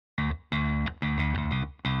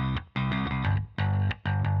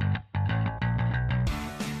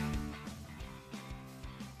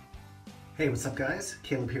Hey, what's up guys?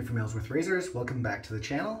 Caleb here from Aylsworth Razors. Welcome back to the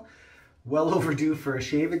channel. Well overdue for a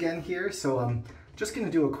shave again here, so I'm just gonna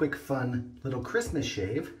do a quick fun little Christmas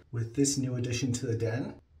shave with this new addition to the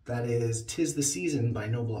den. That is 'Tis the Season by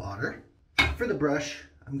Noble Otter. For the brush,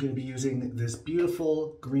 I'm gonna be using this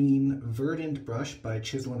beautiful green verdant brush by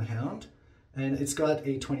Chisel Hound, and it's got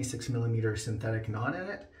a 26mm synthetic knot in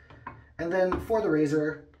it. And then for the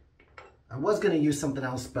razor, I was going to use something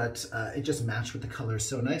else, but it just matched with the colors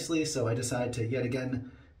so nicely, so I decided to yet again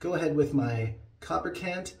go ahead with my copper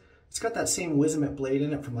cant. It's got that same Wismet blade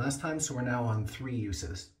in it from last time, so we're now on 3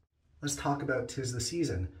 uses. Let's talk about 'Tis the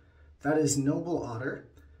Season. That is Noble Otter.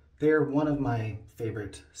 They're one of my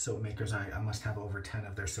favorite soap makers. I must have over 10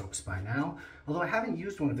 of their soaps by now, although I haven't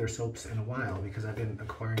used one of their soaps in a while because I've been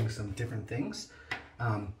acquiring some different things.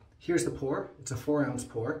 Here's the pour. It's a 4-ounce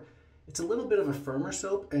pour. It's a little bit of a firmer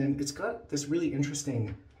soap, and it's got this really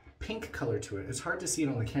interesting pink color to it. It's hard to see it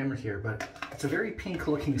on the camera here, but it's a very pink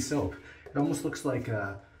looking soap. It almost looks like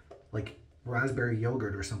raspberry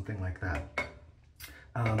yogurt or something like that.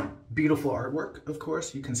 Beautiful artwork, of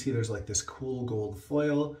course. You can see there's like this cool gold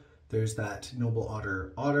foil. There's that Noble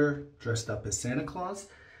Otter dressed up as Santa Claus.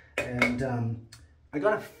 And I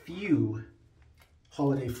got a few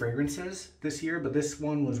holiday fragrances this year, but this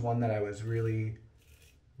one was one that I was really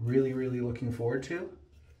looking forward to.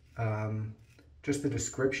 Just the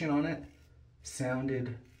description on it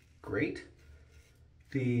sounded great.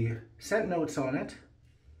 The scent notes on it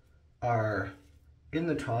are, in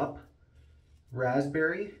the top,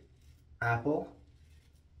 raspberry, apple,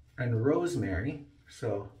 and rosemary,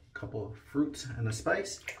 so a couple of fruits and a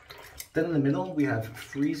spice. Then in the middle we have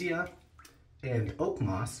freesia and oak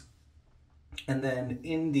moss, and then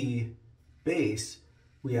in the base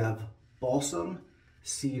we have balsam,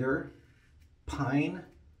 cedar, pine,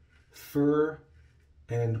 fir,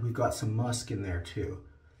 and we've got some musk in there too.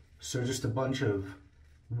 So just a bunch of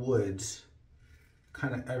woods,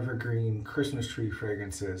 kind of evergreen Christmas tree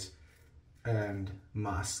fragrances and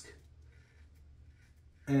musk.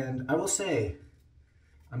 And I will say,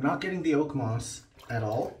 I'm not getting the oak moss at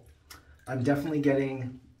all. I'm definitely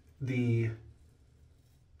getting the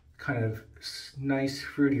kind of nice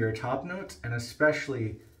fruitier top notes, and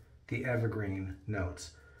especially the evergreen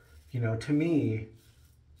notes. You know, to me,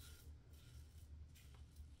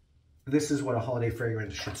 this is what a holiday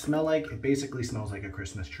fragrance should smell like. It basically smells like a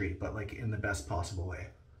Christmas tree, but like in the best possible way.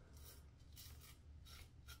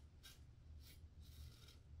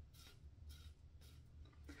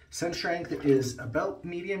 Scent strength is about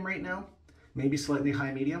medium right now, maybe slightly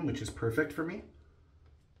high medium, which is perfect for me.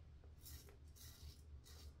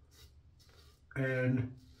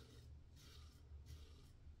 And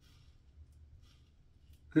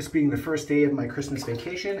this being the first day of my Christmas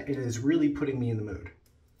vacation, it is really putting me in the mood.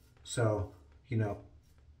 So, you know,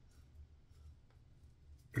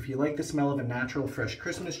 if you like the smell of a natural, fresh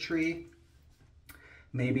Christmas tree,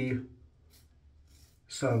 maybe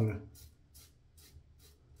some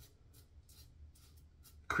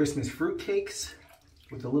Christmas fruit cakes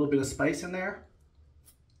with a little bit of spice in there.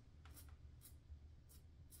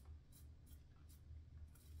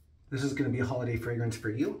 This is going to be a holiday fragrance for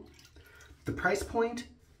you. The price point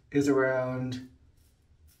is around,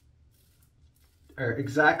 or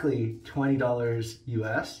exactly $20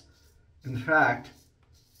 US. In fact,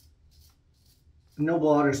 Noble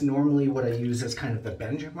Otter is normally what I use as kind of the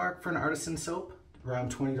benchmark for an artisan soap,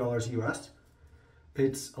 around $20 US.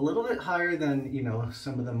 It's a little bit higher than, you know,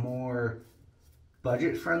 some of the more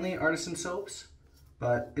budget-friendly artisan soaps,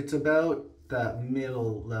 but it's about that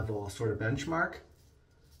middle level sort of benchmark.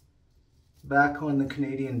 Back when the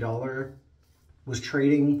Canadian dollar was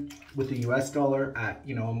trading with the US dollar at,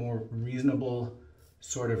 you know, a more reasonable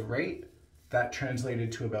sort of rate, that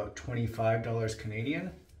translated to about $25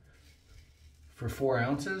 Canadian for 4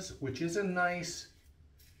 ounces, which is a nice,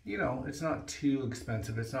 you know, it's not too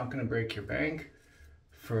expensive. It's not going to break your bank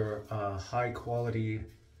for a high quality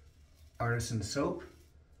artisan soap.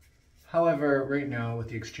 However, right now with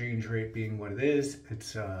the exchange rate being what it is,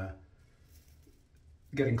 it's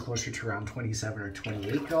getting closer to around $27 or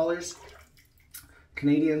 $28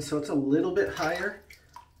 Canadian, so it's a little bit higher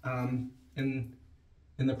in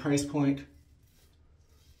the price point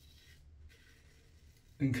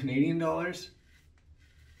in Canadian dollars.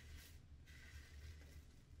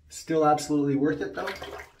 Still absolutely worth it though.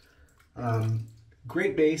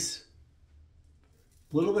 Great base,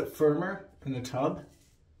 a little bit firmer in the tub.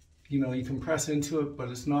 You know, you can press into it, but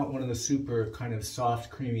it's not one of the super kind of soft,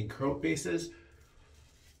 creamy curl bases.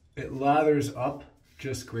 It lathers up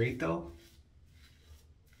just great though.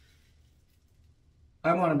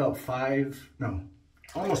 I'm on about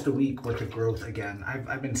almost a week worth of growth again.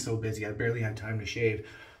 I've been so busy, I barely had time to shave.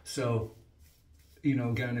 So, you know,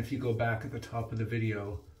 again, if you go back at the top of the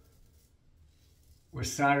video, we're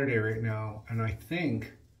Saturday right now, and I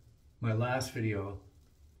think my last video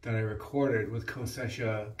that I recorded with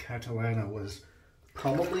Cosecha Catalana was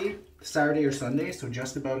probably Saturday or Sunday, so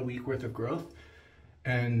just about a week worth of growth.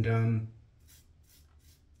 And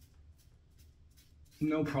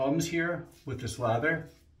no problems here with this lather.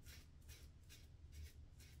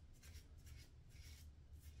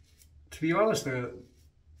 To be honest,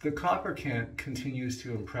 the copper cant continues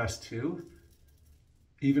to impress too.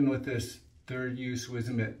 Even with this third use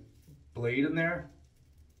Wisdomit blade in there,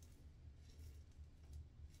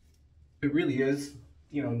 it really is,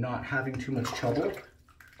 you know, not having too much trouble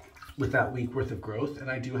with that week worth of growth. And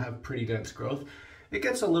I do have pretty dense growth. It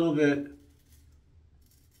gets a little bit,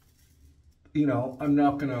 you know, I'm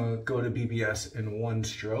not gonna go to BBS in one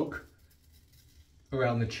stroke,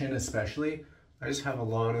 around the chin especially. I just have a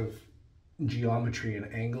lot of geometry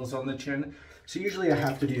and angles on the chin. So usually I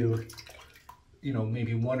have to do, you know,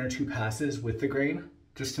 maybe 1 or 2 passes with the grain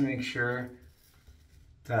just to make sure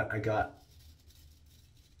that I got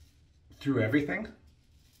through everything.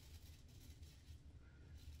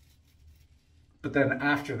 But then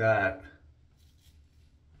after that,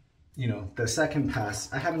 you know, the second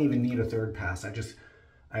pass, I haven't even need a third pass. I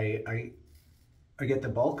get the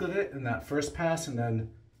bulk of it in that first pass, and then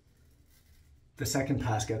the second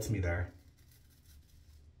pass gets me there.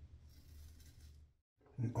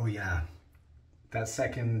 Oh yeah, that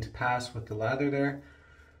second pass with the lather there,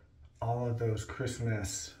 all of those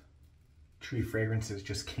Christmas tree fragrances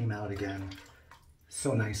just came out again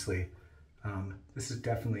so nicely. This is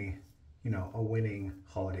definitely, you know, a winning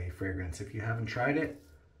holiday fragrance. If you haven't tried it,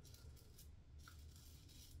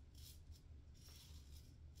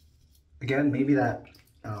 again, maybe that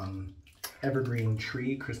evergreen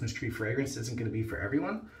tree, Christmas tree fragrance isn't going to be for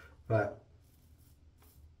everyone, but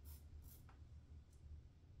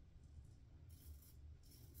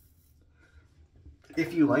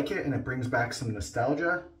if you like it and it brings back some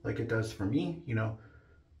nostalgia, like it does for me, you know,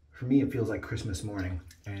 for me it feels like Christmas morning,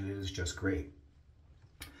 and it is just great.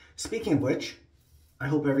 Speaking of which, I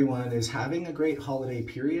hope everyone is having a great holiday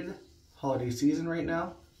period, holiday season right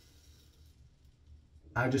now.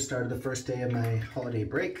 I just started the first day of my holiday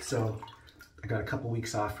break, so I got a couple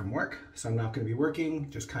weeks off from work, so I'm not going to be working,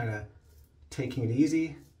 just kind of taking it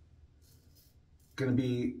easy. Going to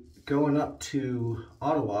be going up to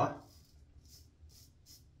Ottawa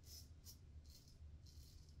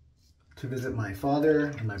to visit my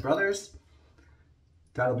father and my brothers.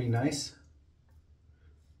 That'll be nice.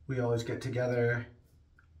 We always get together.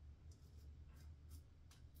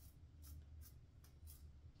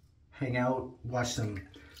 Hang out, watch some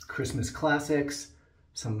Christmas classics,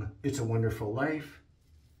 some It's a Wonderful Life,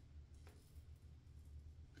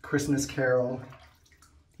 Christmas Carol,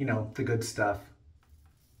 you know, the good stuff.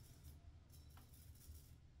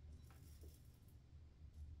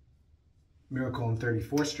 Miracle on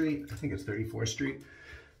 34th Street. I think it's 34th Street.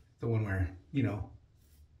 The one where, you know,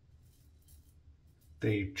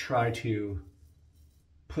 they try to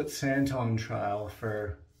put Santa on trial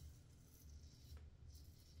for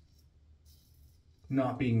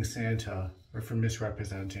not being Santa or for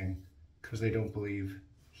misrepresenting because they don't believe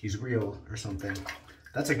he's real or something.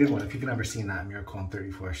 That's a good one if you've never seen that, Miracle on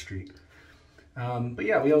 34th Street. But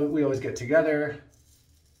yeah, we always get together,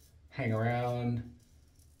 hang around,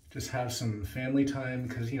 just have some family time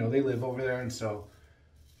because, you know, they live over there, and so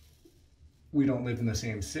we don't live in the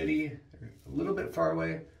same city. They're a little bit far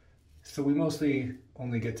away. So we mostly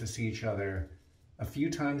only get to see each other a few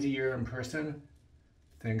times a year in person.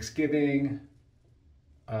 Thanksgiving,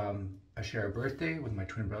 I share a birthday with my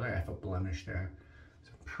twin brother. I have a blemish there.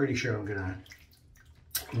 So I'm pretty sure I'm gonna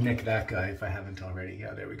nick that guy if I haven't already.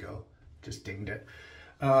 Yeah, there we go. Just dinged it.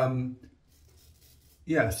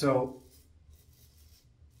 Yeah, so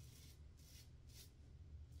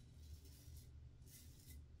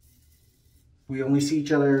we only see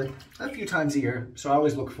each other a few times a year, so I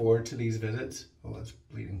always look forward to these visits. Oh, that's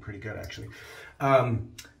bleeding pretty good actually.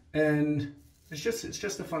 And it's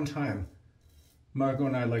just a fun time. Margot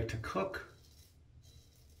and I like to cook,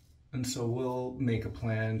 and so we'll make a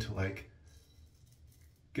plan to like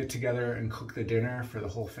get together and cook the dinner for the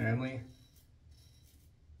whole family.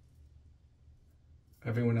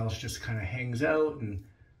 Everyone else just kind of hangs out and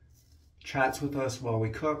chats with us while we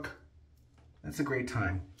cook. That's a great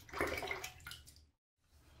time.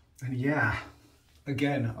 And yeah,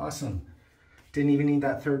 again, awesome. Didn't even need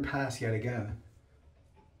that third pass yet again.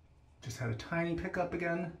 Just had a tiny pickup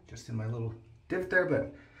again, just in my little div there,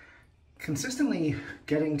 but consistently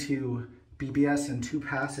getting to BBS in 2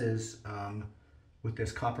 passes with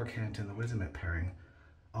this Copper Cant and the Wisdom pairing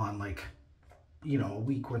on like, you know, a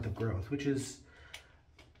week worth of growth, which is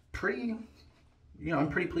pretty, you know, I'm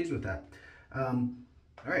pretty pleased with that. All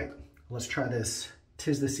right, let's try this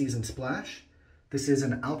 'Tis the Season splash. This is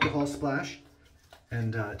an alcohol splash,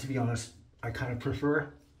 and to be honest, I kind of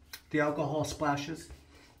prefer the alcohol splashes.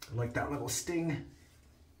 I like that little sting.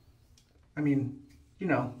 I mean, you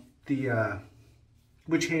know, the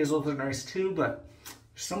witch hazels are nice too, but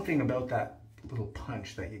there's something about that little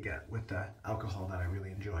punch that you get with the alcohol that I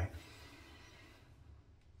really enjoy.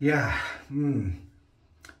 Yeah,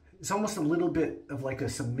 it's almost a little bit of like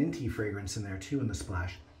some minty fragrance in there too in the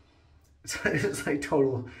splash. It's like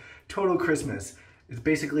total Christmas. It's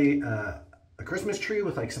basically a Christmas tree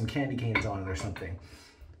with like some candy canes on it or something,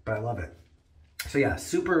 but I love it. So yeah,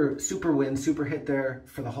 super win, super hit there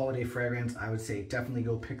for the holiday fragrance. I would say definitely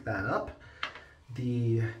go pick that up.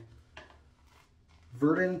 The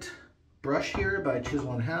Verdant brush here by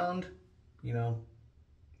Chisel Hound, you know,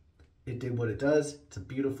 it did what it does. It's a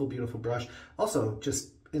beautiful, beautiful brush. Also, just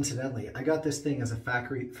incidentally, I got this thing as a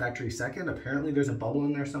factory second. Apparently there's a bubble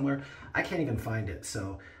in there somewhere. I can't even find it.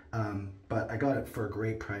 So, but I got it for a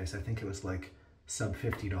great price. I think it was like sub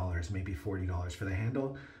 $50, maybe $40 for the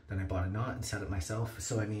handle. Then I bought a knot and set it myself.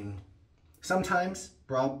 So, I mean, sometimes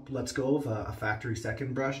Rob lets go of a factory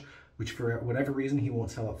second brush, which for whatever reason, he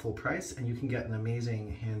won't sell at full price. And you can get an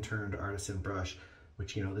amazing hand-turned artisan brush,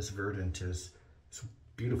 which, you know, this Verdant is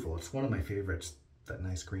beautiful. It's one of my favorites, that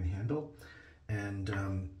nice green handle. And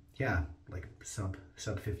yeah, like sub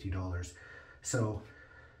 $50. So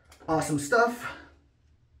awesome stuff.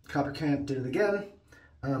 Copper Cant did it again.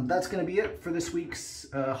 That's going to be it for this week's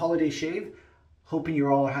holiday shave. Hoping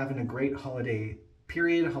you're all having a great holiday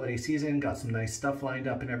period, holiday season. Got some nice stuff lined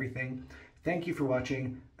up and everything. Thank you for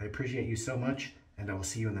watching. I appreciate you so much, and I will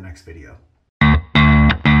see you in the next video.